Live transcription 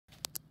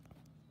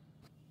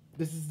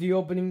This is the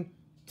opening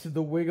to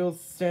the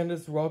Wiggles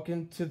Santa's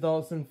Rockin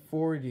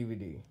 2004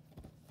 DVD.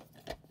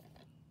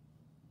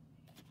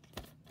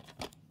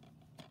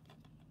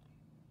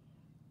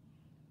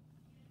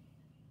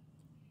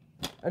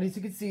 And as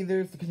you can see,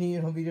 there's the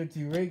Canadian home video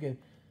to Reagan.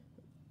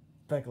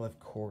 Back left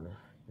corner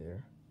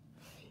there.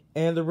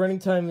 And the running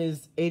time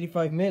is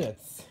 85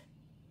 minutes.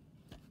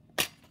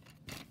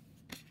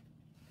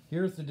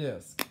 Here's the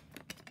disc.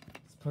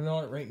 Let's put it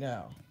on it right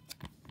now.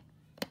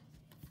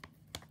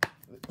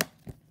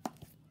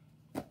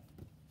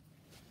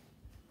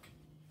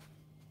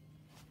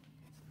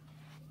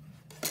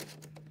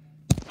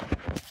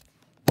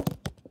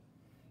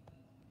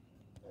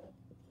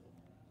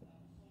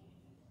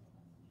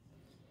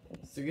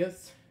 So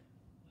yes,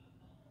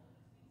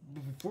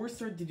 before we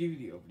start the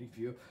DVD opening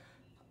video,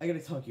 I gotta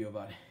talk to you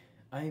about it.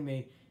 I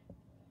made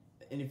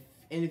in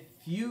a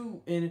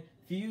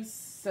few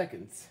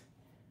seconds,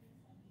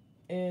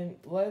 in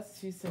last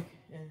few seconds,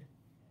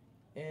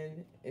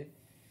 in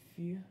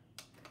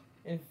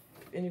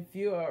a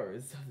few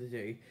hours of the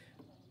day,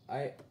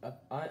 I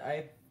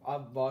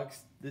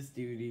unboxed this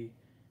DVD,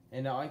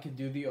 and now I can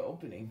do the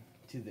opening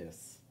to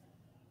this.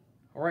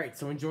 All right,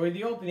 so enjoy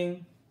the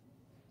opening.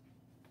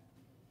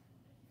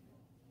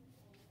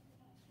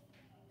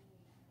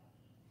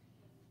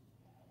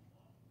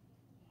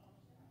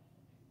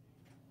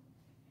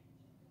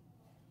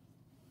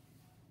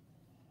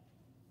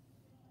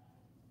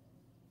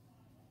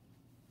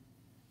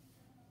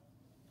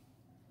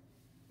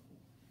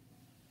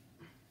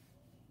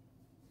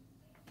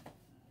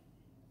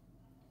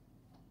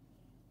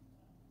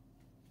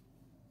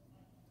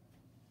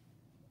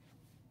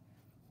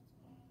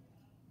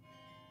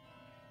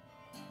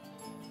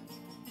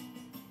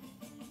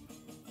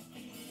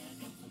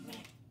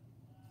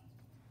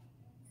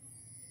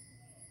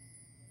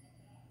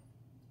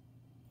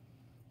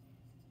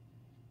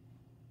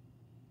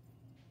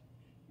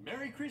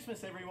 Merry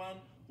Christmas, everyone.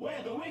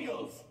 We're the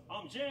Wiggles.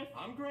 I'm Jeff.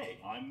 I'm Greg.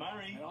 I'm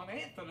Murray. And I'm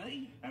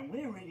Anthony. And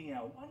we're reading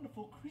our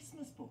wonderful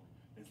Christmas book.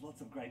 There's lots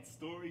of great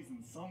stories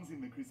and songs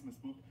in the Christmas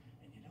book.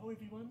 And you know,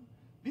 everyone,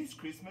 this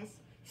Christmas,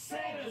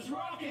 Santa's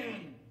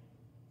rockin'!